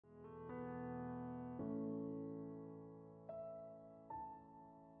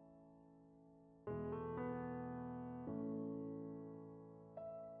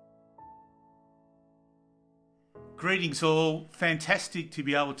Greetings all. Fantastic to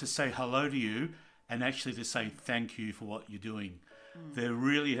be able to say hello to you and actually to say thank you for what you're doing. There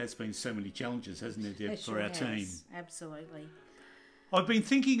really has been so many challenges, hasn't there, Deb, for our team? Absolutely. I've been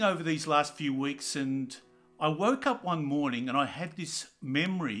thinking over these last few weeks, and I woke up one morning and I had this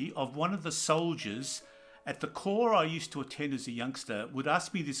memory of one of the soldiers at the corps I used to attend as a youngster would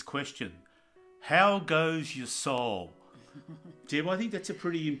ask me this question: how goes your soul? Deb, I think that's a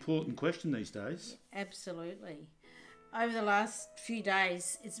pretty important question these days. Absolutely. Over the last few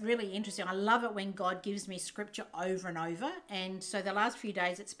days, it's really interesting. I love it when God gives me scripture over and over. And so the last few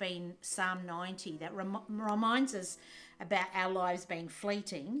days, it's been Psalm 90 that reminds us about our lives being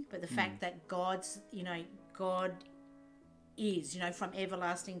fleeting, but the fact that God is, from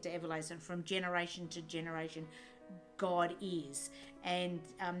everlasting to everlasting, from generation to generation, God is. And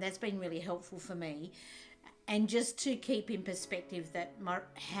that's been really helpful for me. And just to keep in perspective that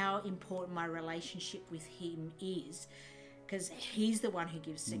how important my relationship with him is, because he's the one who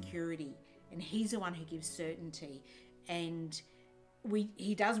gives security and he's the one who gives certainty. And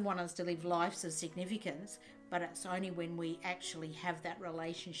he does want us to live lives of significance, but it's only when we actually have that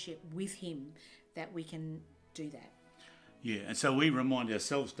relationship with him that we can do that. Yeah, and so we remind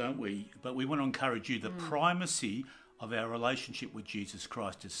ourselves, don't we? But we want to encourage you, the primacy of our relationship with Jesus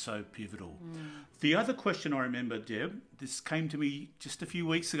Christ is so pivotal. The other question I remember, Deb, this came to me just a few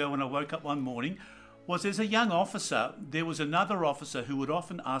weeks ago when I woke up one morning, was as a young officer, there was another officer who would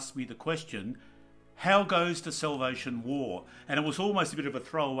often ask me the question, how goes the Salvation War? And it was almost a bit of a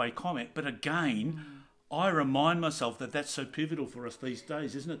throwaway comment, but again, I remind myself that that's so pivotal for us these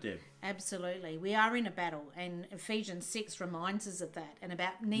days, isn't it, Deb? Absolutely. We are in a battle, and Ephesians 6 reminds us of that and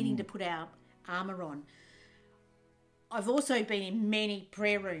about needing to put our armour on. I've also been in many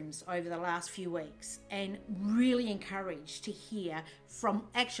prayer rooms over the last few weeks and really encouraged to hear from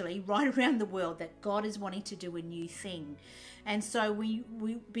actually right around the world that God is wanting to do a new thing. And so we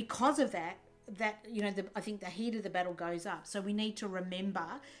because of that, I think the heat of the battle goes up. So we need to remember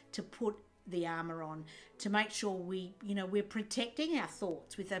to put the armor on, to make sure we're protecting our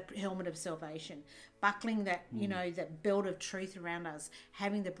thoughts with a helmet of salvation, buckling that that belt of truth around us,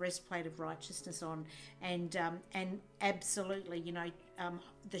 having the breastplate of righteousness on, and absolutely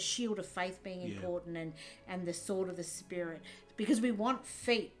the shield of faith being important, and the sword of the Spirit, because we want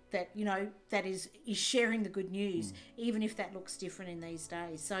feet that that is sharing the good news, even if that looks different in these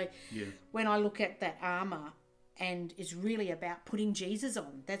days. So when I look at that armor, and it's really about putting Jesus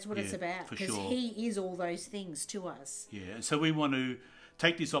on. That's what it's about, because he is all those things to us. Yeah, and so we want to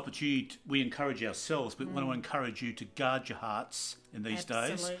take this opportunity, we encourage ourselves, but we want to encourage you to guard your hearts in these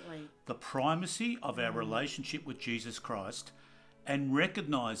days. The primacy of our relationship with Jesus Christ, and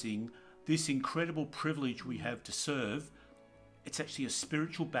recognising this incredible privilege we have to serve. It's actually a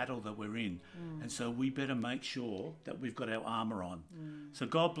spiritual battle that we're in. And so we better make sure that we've got our armour on. So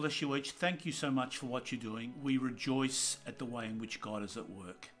God bless you each. Thank you so much for what you're doing. We rejoice at the way in which God is at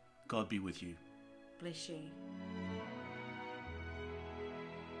work. God be with you. Bless you.